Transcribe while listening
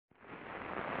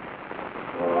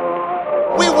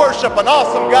worship an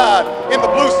awesome God in the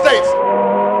blue states.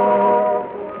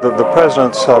 The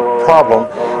president's problem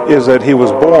is that he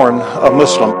was born a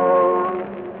Muslim.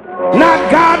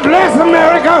 Not God bless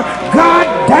America,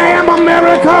 God damn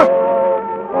America.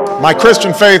 My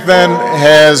Christian faith then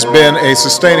has been a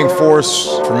sustaining force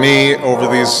for me over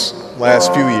these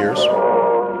last few years.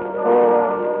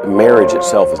 Marriage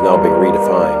itself is now being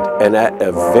redefined, and at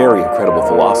a very incredible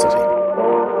velocity.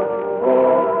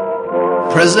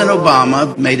 President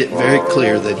Obama made it very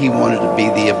clear that he wanted to be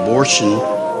the abortion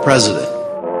president.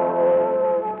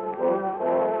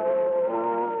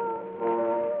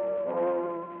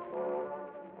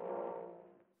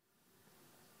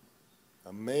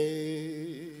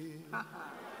 Amazing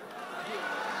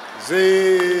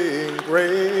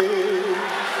grace,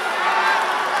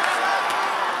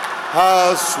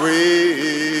 how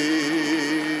sweet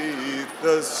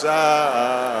the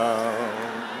sound.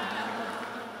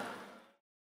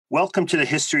 Welcome to the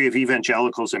History of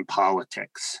Evangelicals in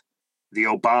Politics, the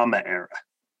Obama era.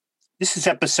 This is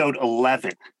episode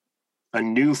 11, A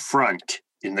New Front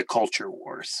in the Culture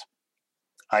Wars.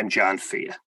 I'm John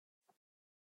Fea.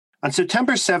 On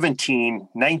September 17,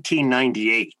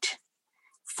 1998,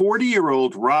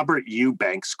 40-year-old Robert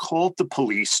Eubanks called the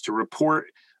police to report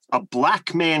a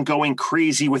black man going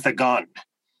crazy with a gun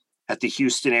at the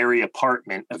Houston area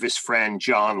apartment of his friend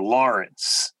John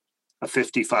Lawrence, a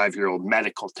 55-year-old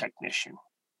medical technician.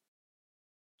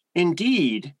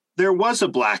 Indeed, there was a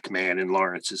black man in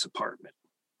Lawrence's apartment.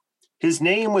 His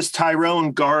name was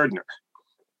Tyrone Gardner,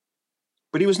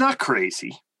 but he was not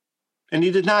crazy, and he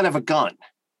did not have a gun.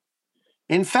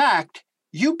 In fact,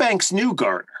 Eubanks knew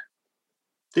Gardner.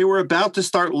 They were about to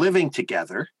start living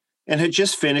together and had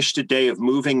just finished a day of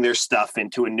moving their stuff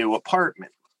into a new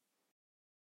apartment.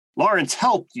 Lawrence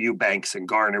helped Eubanks and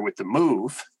Gardner with the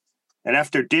move, and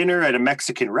after dinner at a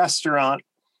Mexican restaurant,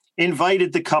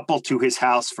 invited the couple to his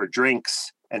house for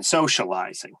drinks and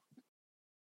socializing.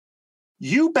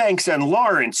 Eubanks and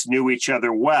Lawrence knew each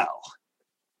other well.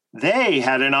 They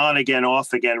had an on-again,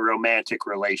 off-again romantic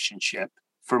relationship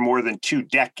for more than 2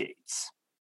 decades.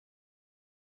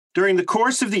 During the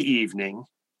course of the evening,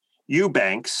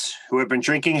 Eubanks, who had been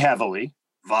drinking heavily,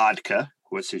 vodka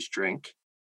was his drink,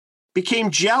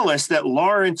 became jealous that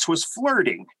Lawrence was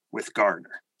flirting with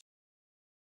Gardner.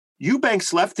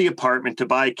 Eubanks left the apartment to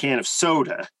buy a can of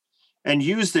soda and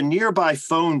used the nearby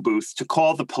phone booth to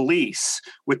call the police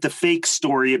with the fake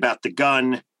story about the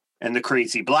gun and the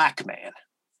crazy black man.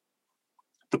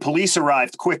 The police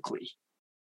arrived quickly.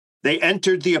 They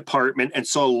entered the apartment and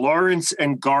saw Lawrence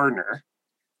and Gardner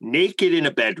naked in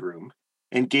a bedroom,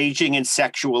 engaging in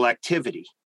sexual activity.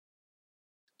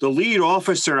 The lead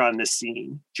officer on the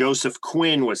scene, Joseph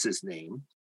Quinn was his name,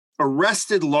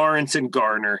 arrested Lawrence and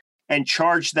Gardner and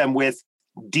charged them with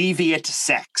deviant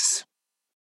sex.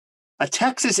 A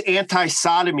Texas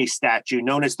anti-sodomy statute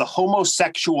known as the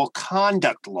Homosexual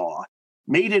Conduct Law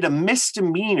made it a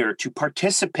misdemeanor to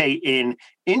participate in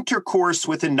intercourse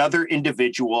with another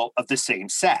individual of the same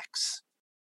sex.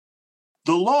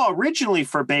 The law originally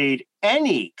forbade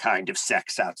any kind of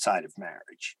sex outside of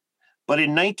marriage, but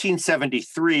in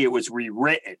 1973 it was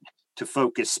rewritten to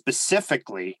focus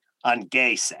specifically on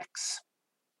gay sex.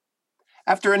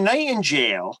 After a night in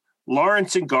jail,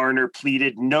 Lawrence and Gardner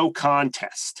pleaded no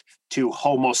contest to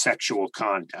homosexual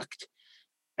conduct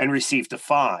and received a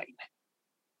fine.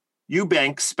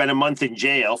 Eubanks spent a month in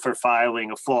jail for filing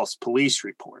a false police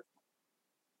report.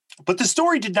 But the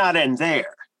story did not end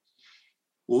there.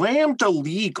 Lambda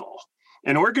Legal,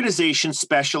 an organization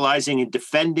specializing in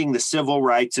defending the civil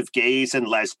rights of gays and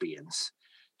lesbians,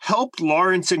 helped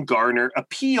Lawrence and Gardner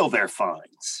appeal their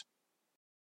fines.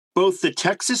 Both the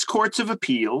Texas Courts of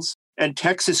Appeals and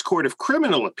Texas Court of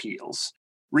Criminal Appeals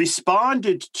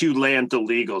responded to Lambda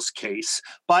Legal's case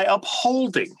by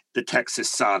upholding the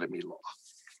Texas sodomy law.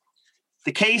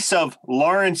 The case of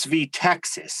Lawrence v.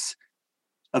 Texas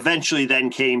eventually then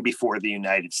came before the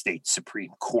United States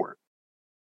Supreme Court.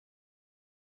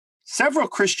 Several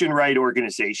Christian right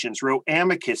organizations wrote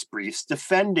amicus briefs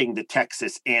defending the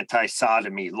Texas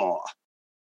anti-sodomy law.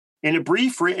 In a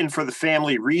brief written for the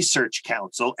Family Research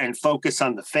Council and Focus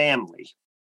on the Family,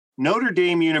 Notre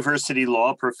Dame University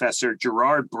law professor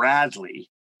Gerard Bradley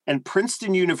and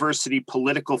Princeton University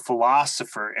political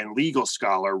philosopher and legal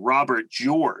scholar Robert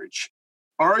George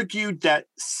argued that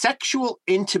sexual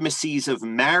intimacies of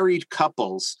married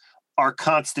couples are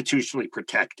constitutionally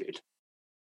protected,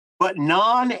 but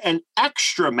non- and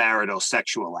extramarital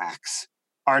sexual acts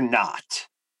are not.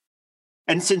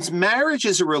 And since marriage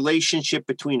is a relationship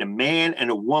between a man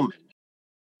and a woman,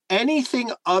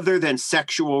 anything other than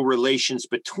sexual relations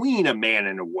between a man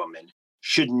and a woman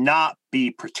should not be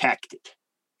protected.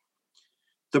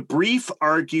 The brief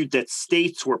argued that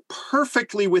states were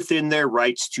perfectly within their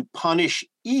rights to punish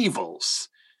evils,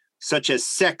 such as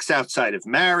sex outside of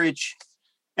marriage,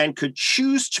 and could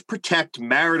choose to protect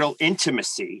marital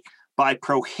intimacy by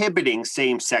prohibiting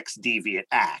same-sex deviant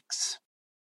acts.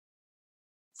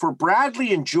 For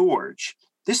Bradley and George,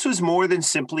 this was more than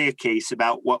simply a case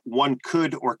about what one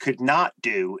could or could not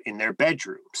do in their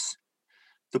bedrooms.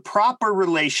 The proper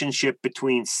relationship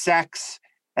between sex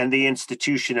and the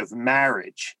institution of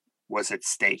marriage was at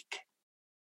stake.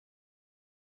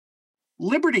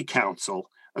 Liberty Counsel,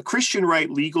 a Christian right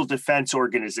legal defense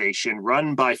organization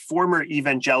run by former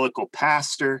evangelical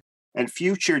pastor and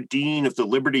future dean of the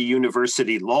Liberty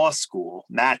University Law School,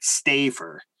 Matt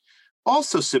Staver,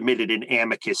 also submitted an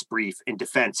amicus brief in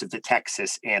defense of the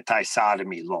Texas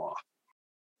anti-sodomy law.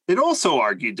 It also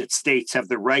argued that states have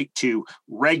the right to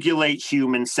regulate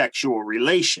human sexual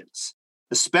relations,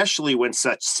 especially when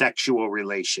such sexual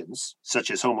relations,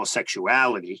 such as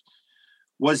homosexuality,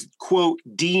 was, quote,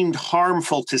 deemed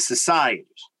harmful to society.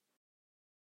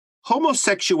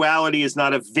 Homosexuality is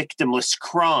not a victimless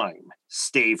crime,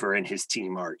 Staver and his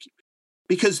team argued,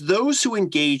 because those who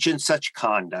engage in such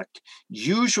conduct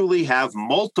usually have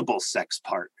multiple sex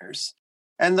partners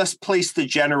and thus place the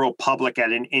general public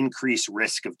at an increased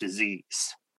risk of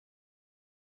disease.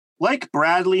 Like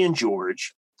Bradley and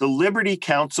George, the Liberty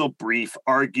Counsel brief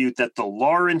argued that the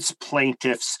Lawrence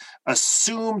plaintiffs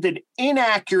assumed an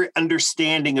inaccurate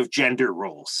understanding of gender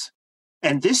roles,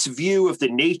 and this view of the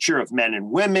nature of men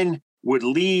and women would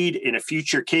lead, in a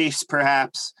future case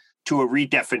perhaps, to a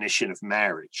redefinition of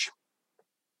marriage.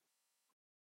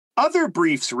 Other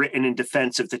briefs written in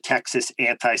defense of the Texas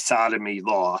anti-sodomy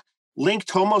law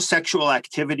linked homosexual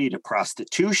activity to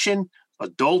prostitution,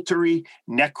 adultery,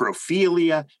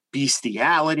 necrophilia,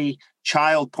 bestiality,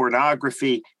 child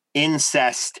pornography,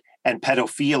 incest, and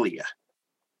pedophilia.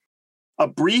 A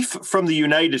brief from the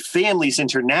United Families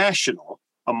International,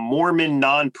 a Mormon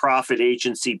nonprofit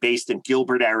agency based in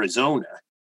Gilbert, Arizona,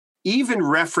 even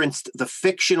referenced the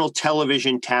fictional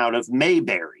television town of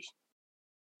Mayberry.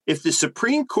 If the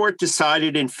Supreme Court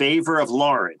decided in favor of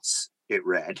Lawrence, it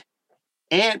read,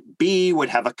 Aunt B would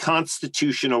have a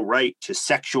constitutional right to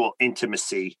sexual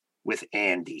intimacy with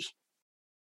Andy.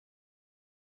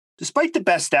 Despite the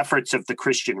best efforts of the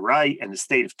Christian right and the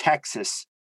state of Texas,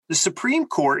 the Supreme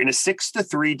Court, in a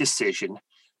 6-3 decision,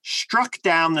 struck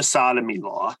down the sodomy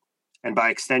law, and by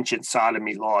extension,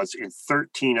 sodomy laws in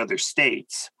 13 other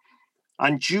states,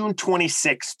 on June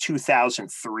 26,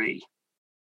 2003.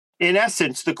 In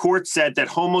essence, the court said that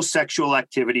homosexual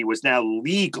activity was now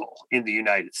legal in the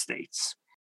United States.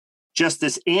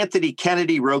 Justice Anthony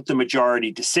Kennedy wrote the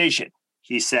majority decision.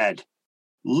 He said,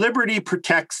 "Liberty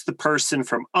protects the person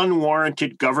from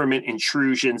unwarranted government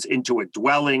intrusions into a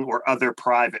dwelling or other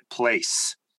private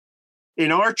place.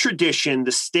 In our tradition,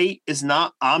 the state is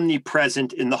not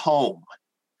omnipresent in the home.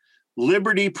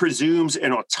 Liberty presumes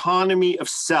an autonomy of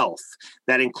self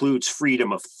that includes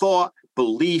freedom of thought,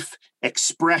 belief,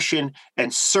 expression,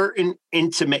 and certain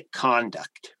intimate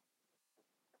conduct."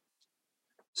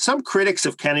 Some critics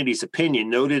of Kennedy's opinion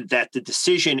noted that the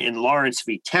decision in Lawrence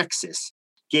v. Texas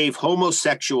gave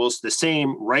homosexuals the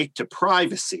same right to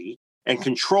privacy and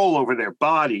control over their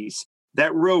bodies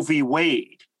that Roe v.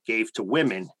 Wade gave to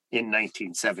women in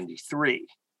 1973.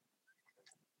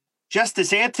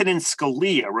 Justice Antonin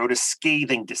Scalia wrote a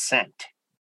scathing dissent.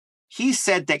 He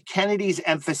said that Kennedy's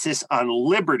emphasis on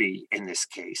liberty in this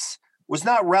case was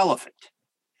not relevant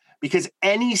because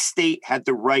any state had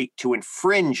the right to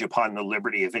infringe upon the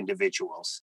liberty of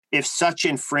individuals if such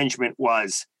infringement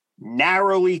was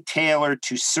narrowly tailored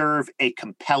to serve a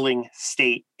compelling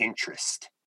state interest.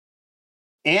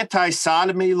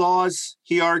 Anti-sodomy laws,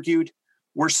 he argued,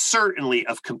 were certainly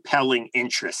of compelling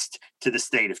interest to the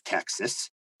state of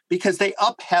Texas because they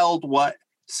upheld what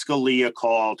Scalia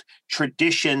called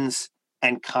traditions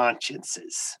and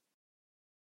consciences.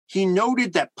 He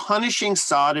noted that punishing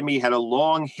sodomy had a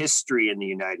long history in the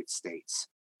United States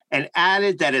and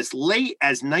added that as late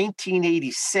as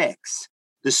 1986,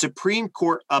 the Supreme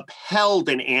Court upheld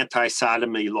an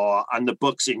anti-sodomy law on the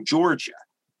books in Georgia.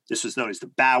 This was known as the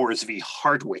Bowers v.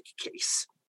 Hardwick case.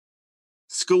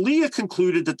 Scalia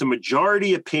concluded that the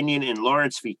majority opinion in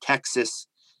Lawrence v. Texas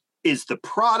is the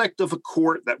product of a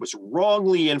court that was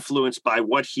wrongly influenced by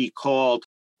what he called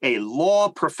a law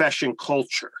profession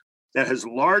culture that has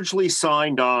largely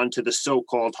signed on to the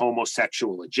so-called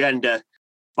homosexual agenda,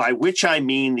 by which I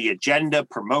mean the agenda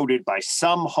promoted by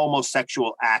some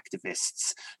homosexual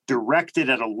activists directed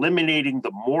at eliminating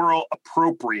the moral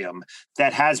opprobrium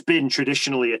that has been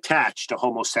traditionally attached to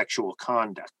homosexual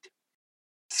conduct.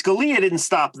 Scalia didn't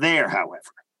stop there, however.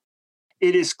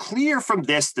 It is clear from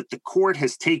this that the court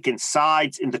has taken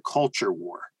sides in the culture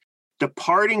war,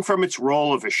 departing from its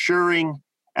role of assuring,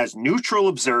 as neutral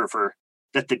observer,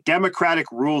 that the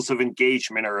democratic rules of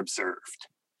engagement are observed.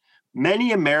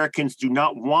 Many Americans do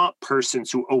not want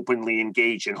persons who openly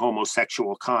engage in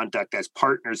homosexual conduct as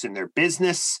partners in their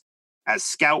business, as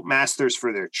scoutmasters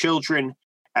for their children,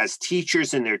 as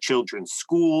teachers in their children's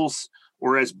schools,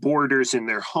 or as boarders in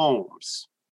their homes.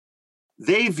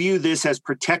 They view this as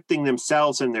protecting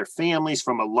themselves and their families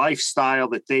from a lifestyle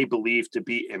that they believe to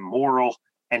be immoral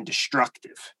and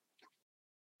destructive.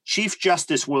 Chief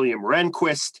Justice William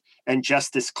Rehnquist and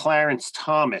Justice Clarence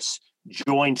Thomas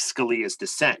joined Scalia's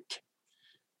dissent.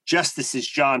 Justices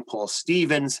John Paul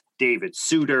Stevens, David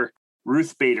Souter,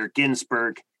 Ruth Bader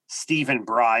Ginsburg, Stephen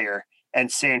Breyer,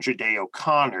 and Sandra Day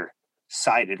O'Connor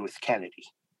sided with Kennedy.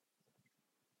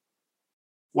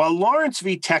 While Lawrence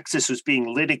v. Texas was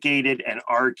being litigated and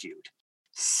argued,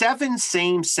 7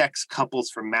 same-sex couples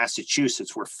from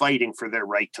Massachusetts were fighting for their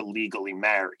right to legally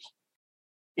marry.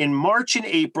 In March and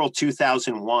April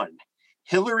 2001,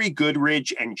 Hillary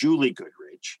Goodridge and Julie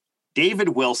Goodridge, David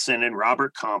Wilson and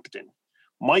Robert Compton,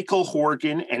 Michael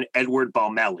Horgan and Edward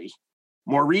Balmelli,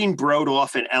 Maureen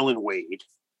Brodoff and Ellen Wade,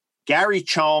 Gary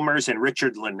Chalmers and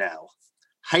Richard Linnell,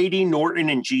 Heidi Norton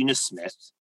and Gina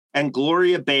Smith, and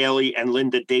Gloria Bailey and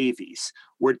Linda Davies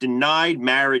were denied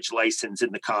marriage license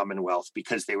in the Commonwealth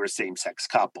because they were same-sex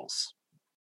couples.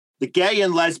 The Gay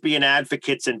and Lesbian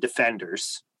Advocates and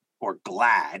Defenders, or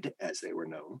GLAAD as they were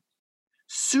known,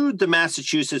 sued the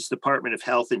Massachusetts Department of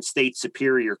Health in State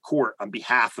Superior Court on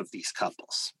behalf of these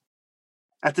couples.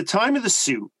 At the time of the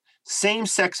suit,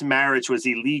 same-sex marriage was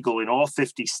illegal in all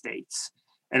 50 states,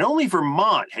 and only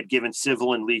Vermont had given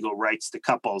civil and legal rights to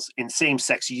couples in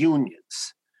same-sex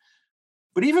unions.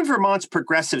 But even Vermont's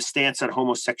progressive stance on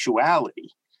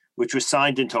homosexuality, which was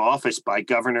signed into office by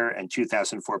Governor and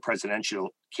 2004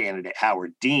 presidential candidate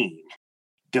Howard Dean,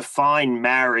 defined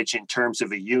marriage in terms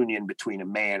of a union between a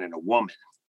man and a woman.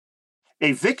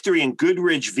 A victory in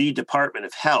Goodridge v. Department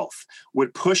of Health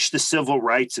would push the civil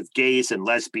rights of gays and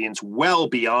lesbians well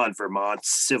beyond Vermont's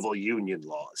civil union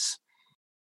laws.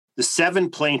 The 7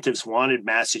 plaintiffs wanted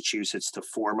Massachusetts to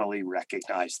formally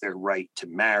recognize their right to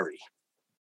marry.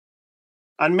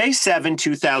 On May 7,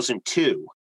 2002,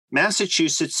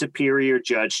 Massachusetts Superior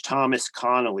Judge Thomas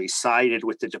Connolly sided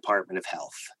with the Department of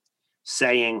Health,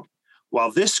 saying,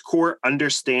 "While this court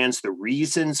understands the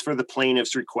reasons for the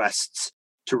plaintiffs' requests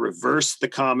to reverse the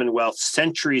Commonwealth's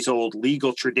centuries-old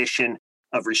legal tradition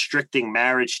of restricting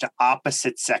marriage to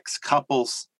opposite-sex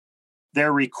couples,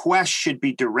 their requests should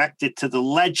be directed to the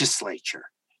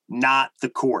legislature, not the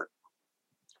court."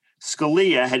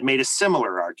 Scalia had made a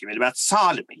similar argument about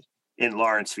sodomy in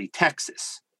Lawrence v.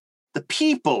 Texas. The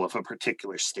people of a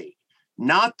particular state,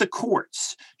 not the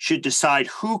courts, should decide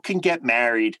who can get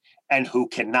married and who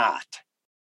cannot.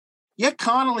 Yet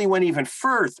Connolly went even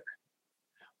further.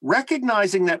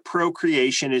 Recognizing that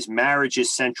procreation is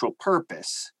marriage's central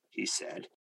purpose, he said,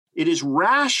 it is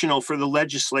rational for the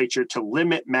legislature to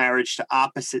limit marriage to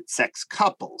opposite-sex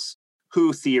couples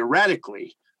who,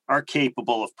 theoretically, are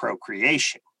capable of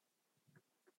procreation.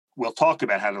 We'll talk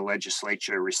about how the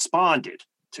legislature responded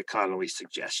to Connolly's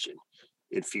suggestion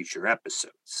in future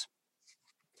episodes.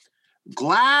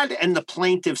 GLAAD and the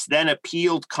plaintiffs then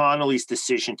appealed Connolly's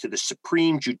decision to the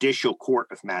Supreme Judicial Court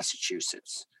of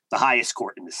Massachusetts, the highest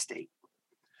court in the state.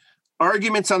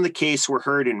 Arguments on the case were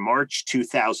heard in March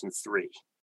 2003.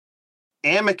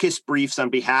 Amicus briefs on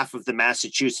behalf of the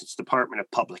Massachusetts Department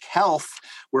of Public Health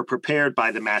were prepared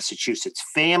by the Massachusetts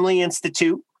Family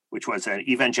Institute, which was an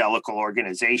evangelical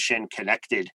organization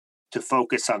connected to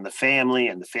focus on the family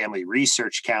and the Family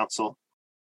Research Council,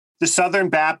 the Southern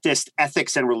Baptist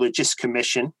Ethics and Religious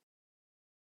Commission,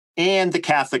 and the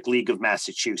Catholic League of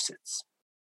Massachusetts.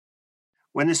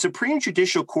 When the Supreme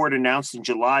Judicial Court announced in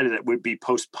July that it would be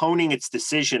postponing its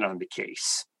decision on the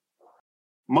case,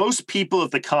 most people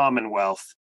of the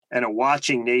Commonwealth and a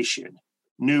watching nation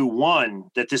knew, 1,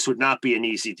 that this would not be an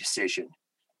easy decision,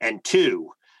 and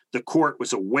 2, the court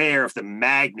was aware of the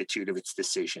magnitude of its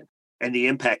decision and the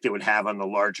impact it would have on the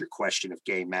larger question of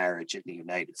gay marriage in the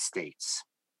United States.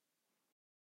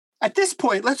 At this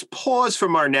point, let's pause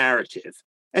from our narrative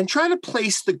and try to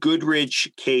place the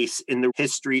Goodridge case in the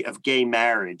history of gay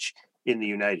marriage in the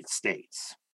United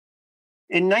States.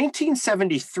 In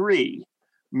 1973,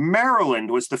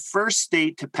 Maryland was the first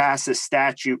state to pass a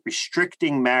statute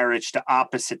restricting marriage to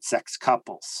opposite-sex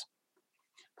couples.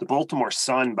 The Baltimore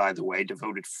Sun, by the way,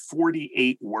 devoted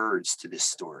 48 words to this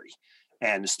story,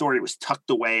 and the story was tucked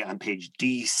away on page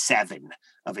D7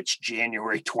 of its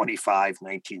January 25,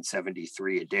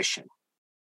 1973 edition.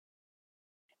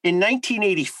 In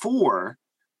 1984,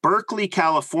 Berkeley,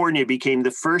 California became the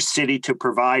first city to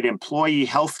provide employee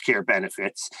health care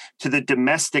benefits to the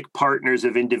domestic partners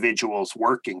of individuals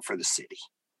working for the city.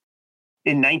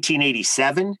 In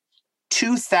 1987,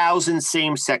 2,000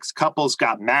 same-sex couples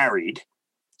got married,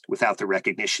 without the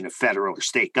recognition of federal or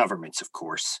state governments, of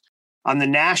course, on the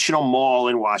National Mall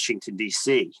in Washington,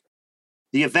 D.C.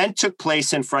 The event took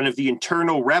place in front of the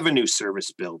Internal Revenue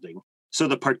Service building, so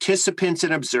the participants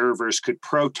and observers could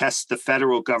protest the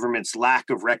federal government's lack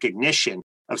of recognition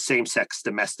of same-sex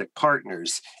domestic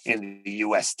partners in the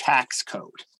U.S. tax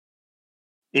code.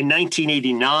 In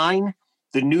 1989,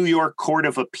 the New York Court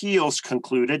of Appeals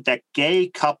concluded that gay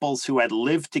couples who had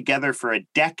lived together for a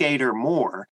decade or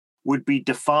more would be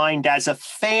defined as a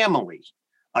family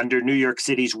under New York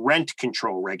City's rent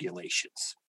control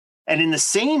regulations. And in the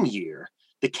same year,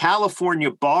 the California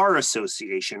Bar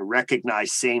Association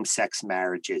recognized same-sex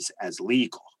marriages as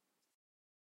legal.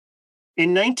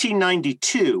 In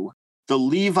 1992, the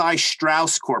Levi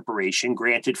Strauss Corporation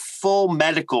granted full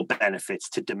medical benefits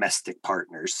to domestic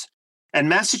partners, and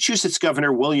Massachusetts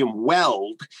Governor William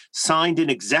Weld signed an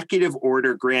executive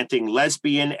order granting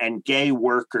lesbian and gay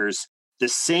workers the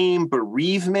same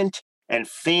bereavement and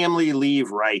family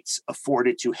leave rights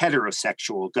afforded to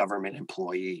heterosexual government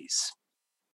employees.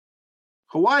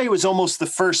 Hawaii was almost the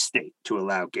first state to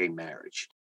allow gay marriage.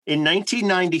 In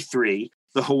 1993,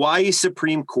 the Hawaii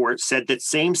Supreme Court said that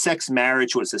same-sex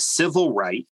marriage was a civil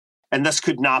right and thus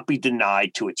could not be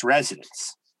denied to its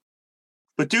residents.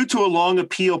 But due to a long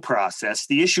appeal process,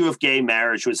 the issue of gay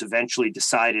marriage was eventually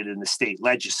decided in the state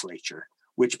legislature,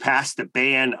 which passed a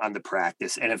ban on the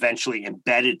practice and eventually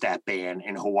embedded that ban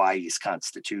in Hawaii's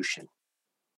constitution.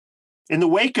 In the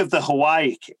wake of the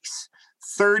Hawaii case,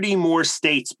 30 more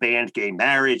states banned gay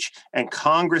marriage, and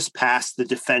Congress passed the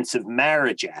Defense of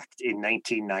Marriage Act in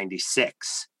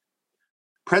 1996.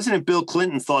 President Bill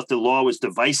Clinton thought the law was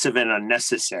divisive and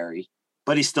unnecessary,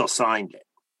 but he still signed it.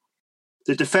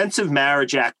 The Defense of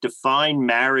Marriage Act defined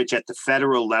marriage at the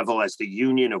federal level as the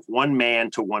union of one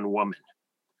man to one woman.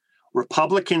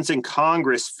 Republicans in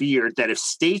Congress feared that if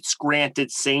states granted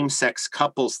same-sex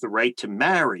couples the right to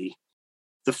marry,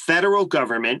 the federal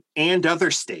government and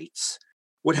other states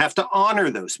would have to honor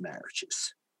those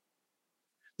marriages.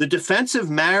 The Defense of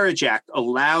Marriage Act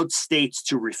allowed states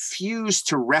to refuse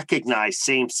to recognize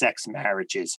same-sex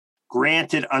marriages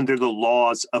granted under the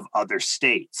laws of other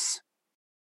states.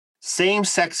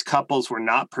 Same-sex couples were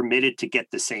not permitted to get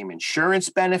the same insurance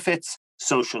benefits,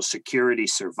 Social Security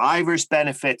survivors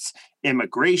benefits,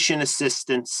 immigration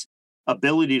assistance,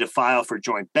 ability to file for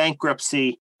joint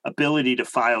bankruptcy, ability to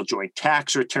file joint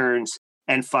tax returns,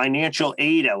 and financial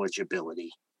aid eligibility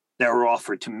that were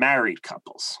offered to married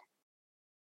couples.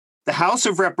 The House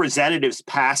of Representatives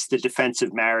passed the Defense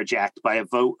of Marriage Act by a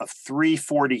vote of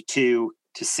 342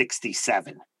 to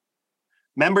 67.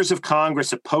 Members of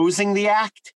Congress opposing the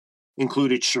act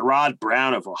included Sherrod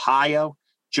Brown of Ohio,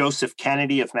 Joseph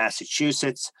Kennedy of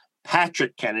Massachusetts,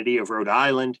 Patrick Kennedy of Rhode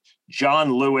Island,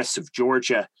 John Lewis of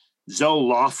Georgia, Zoe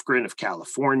Lofgren of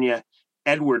California,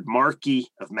 Edward Markey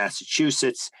of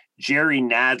Massachusetts, Jerry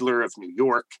Nadler of New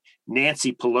York,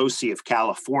 Nancy Pelosi of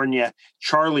California,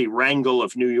 Charlie Rangel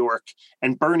of New York,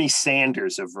 and Bernie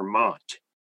Sanders of Vermont.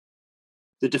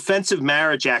 The Defense of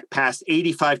Marriage Act passed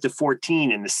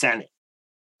 85-14 in the Senate.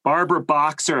 Barbara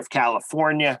Boxer of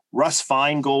California, Russ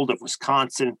Feingold of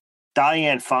Wisconsin,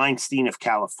 Dianne Feinstein of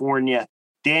California,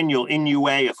 Daniel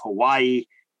Inouye of Hawaii,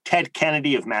 Ted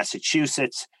Kennedy of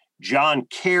Massachusetts, John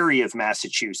Kerry of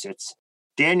Massachusetts,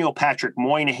 Daniel Patrick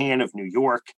Moynihan of New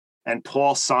York, and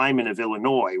Paul Simon of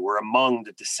Illinois were among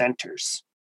the dissenters.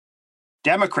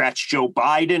 Democrats Joe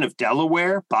Biden of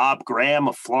Delaware, Bob Graham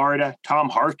of Florida, Tom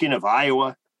Harkin of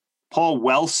Iowa, Paul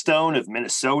Wellstone of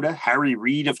Minnesota, Harry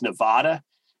Reid of Nevada,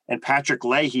 and Patrick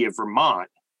Leahy of Vermont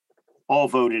all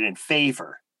voted in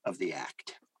favor of the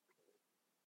act.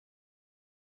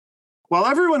 While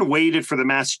everyone waited for the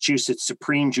Massachusetts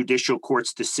Supreme Judicial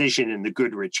Court's decision in the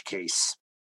Goodrich case,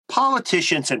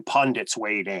 politicians and pundits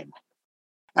weighed in.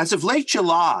 As of late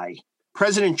July,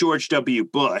 President George W.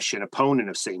 Bush, an opponent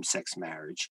of same-sex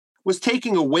marriage, was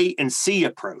taking a wait-and-see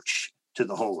approach to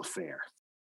the whole affair.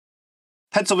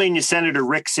 Pennsylvania Senator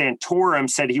Rick Santorum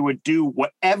said he would do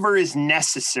whatever is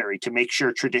necessary to make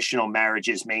sure traditional marriage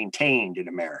is maintained in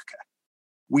America.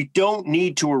 We don't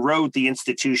need to erode the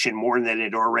institution more than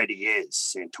it already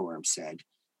is, Santorum said.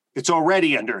 It's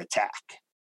already under attack.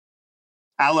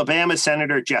 Alabama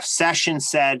Senator Jeff Sessions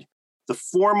said, the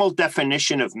formal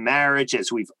definition of marriage,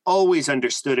 as we've always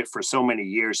understood it for so many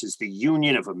years, is the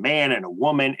union of a man and a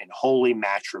woman in holy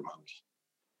matrimony.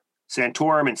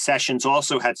 Santorum and Sessions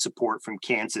also had support from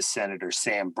Kansas Senator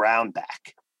Sam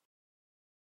Brownback.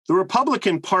 The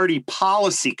Republican Party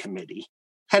Policy Committee,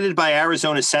 headed by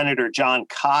Arizona Senator Jon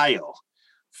Kyl,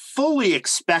 fully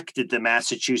expected the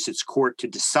Massachusetts court to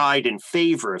decide in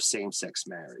favor of same-sex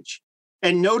marriage,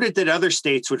 and noted that other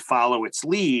states would follow its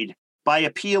lead by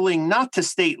appealing not to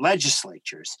state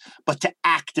legislatures, but to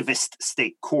activist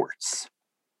state courts.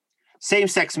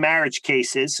 Same-sex marriage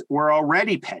cases were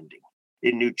already pending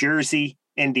in New Jersey,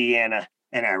 Indiana,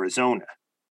 and Arizona.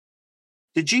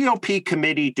 The GOP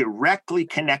committee directly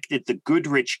connected the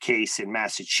Goodrich case in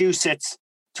Massachusetts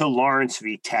to Lawrence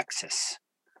v. Texas.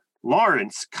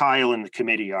 Lawrence, Kyl and the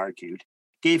committee argued,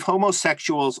 gave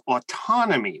homosexuals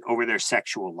autonomy over their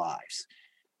sexual lives,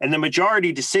 and the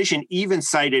majority decision even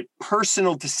cited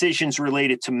personal decisions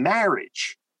related to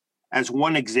marriage as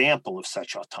one example of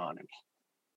such autonomy.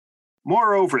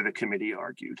 Moreover, the committee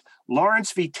argued,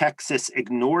 Lawrence v. Texas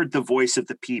ignored the voice of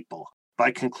the people by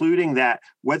concluding that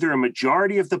whether a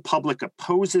majority of the public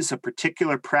opposes a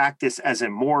particular practice as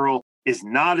immoral is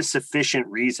not a sufficient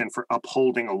reason for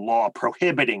upholding a law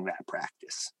prohibiting that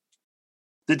practice.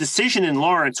 The decision in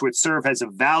Lawrence would serve as a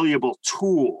valuable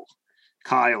tool,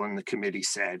 Kyl and the committee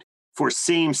said, for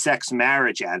same-sex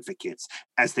marriage advocates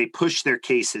as they push their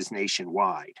cases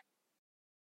nationwide.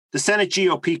 The Senate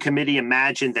GOP committee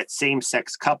imagined that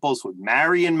same-sex couples would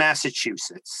marry in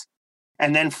Massachusetts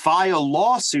and then file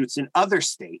lawsuits in other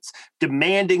states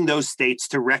demanding those states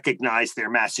to recognize their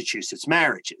Massachusetts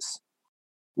marriages.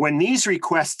 When these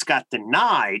requests got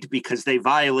denied because they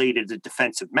violated the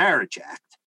Defense of Marriage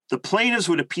Act, the plaintiffs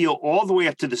would appeal all the way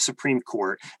up to the Supreme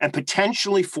Court and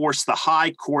potentially force the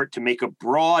High Court to make a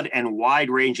broad and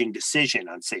wide-ranging decision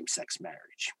on same-sex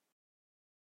marriage.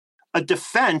 A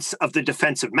defense of the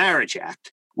Defense of Marriage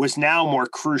Act was now more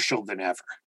crucial than ever.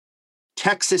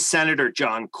 Texas Senator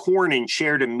John Cornyn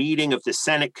chaired a meeting of the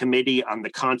Senate Committee on the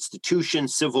Constitution,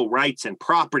 Civil Rights, and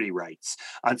Property Rights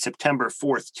on September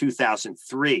 4th,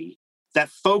 2003, that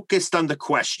focused on the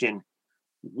question,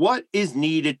 what is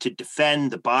needed to defend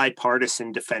the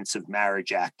Bipartisan Defense of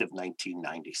Marriage Act of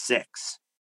 1996?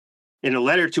 In a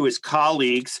letter to his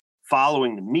colleagues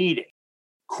following the meeting,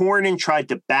 Cornyn tried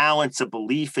to balance a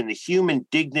belief in the human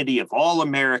dignity of all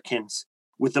Americans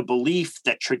with a belief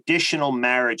that traditional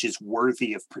marriage is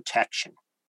worthy of protection.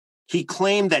 He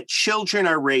claimed that children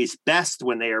are raised best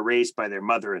when they are raised by their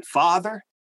mother and father,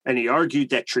 and he argued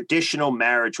that traditional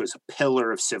marriage was a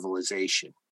pillar of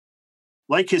civilization.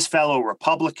 Like his fellow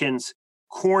Republicans,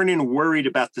 Cornyn worried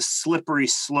about the slippery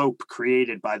slope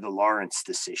created by the Lawrence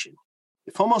decision.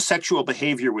 If homosexual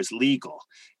behavior was legal,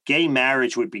 gay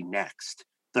marriage would be next,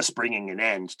 thus bringing an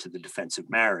end to the Defense of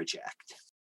Marriage Act.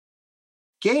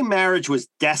 Gay marriage was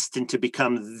destined to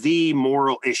become the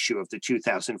moral issue of the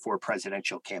 2004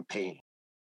 presidential campaign.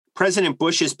 President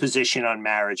Bush's position on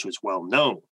marriage was well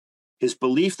known. His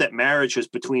belief that marriage was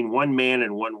between one man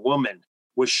and one woman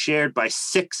was shared by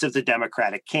 6 of the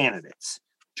Democratic candidates: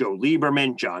 Joe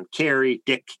Lieberman, John Kerry,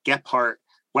 Dick Gephardt,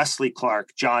 Wesley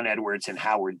Clark, John Edwards, and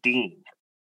Howard Dean.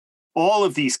 All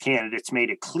of these candidates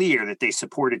made it clear that they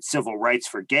supported civil rights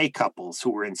for gay couples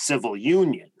who were in civil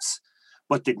unions,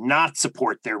 but did not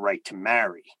support their right to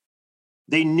marry.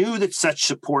 They knew that such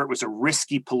support was a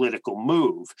risky political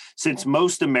move, since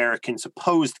most Americans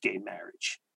opposed gay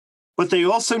marriage. But they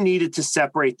also needed to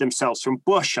separate themselves from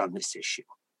Bush on this issue.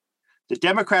 The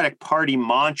Democratic Party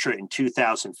mantra in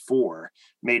 2004,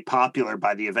 made popular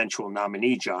by the eventual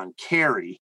nominee John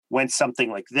Kerry, went something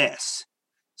like this: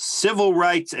 civil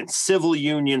rights and civil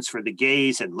unions for the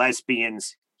gays and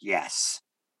lesbians, yes,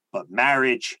 but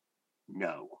marriage,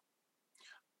 no.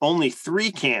 Only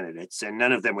 3 candidates, and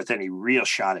none of them with any real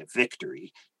shot at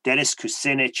victory, Dennis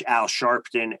Kucinich, Al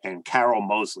Sharpton, and Carol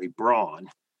Moseley Braun,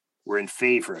 were in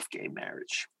favor of gay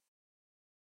marriage.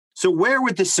 So where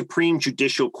would the Supreme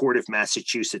Judicial Court of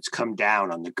Massachusetts come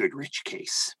down on the Goodrich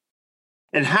case?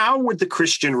 And how would the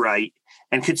Christian right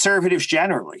and conservatives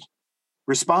generally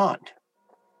respond?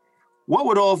 What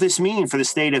would all this mean for the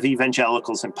state of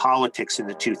evangelicals and politics in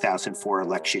the 2004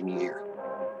 election year?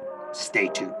 Stay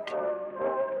tuned.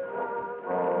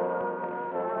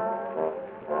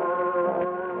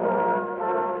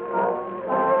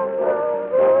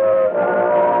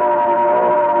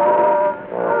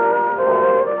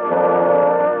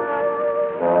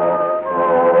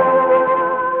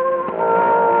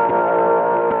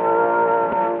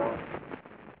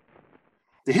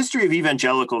 The History of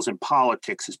Evangelicals and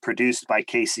Politics is produced by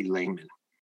Casey Lehman.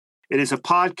 It is a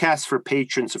podcast for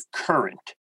patrons of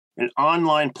Current, an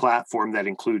online platform that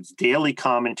includes daily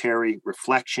commentary,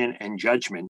 reflection, and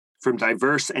judgment from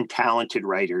diverse and talented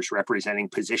writers representing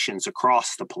positions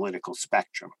across the political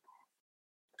spectrum.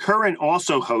 Current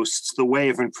also hosts The Way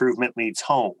of Improvement Leads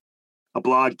Home, a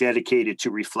blog dedicated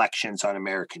to reflections on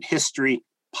American history,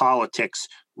 politics,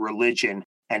 religion,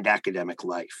 and academic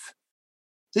life.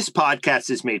 This podcast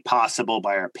is made possible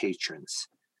by our patrons.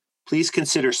 Please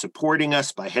consider supporting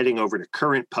us by heading over to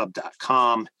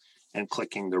currentpub.com and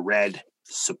clicking the red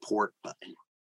support button.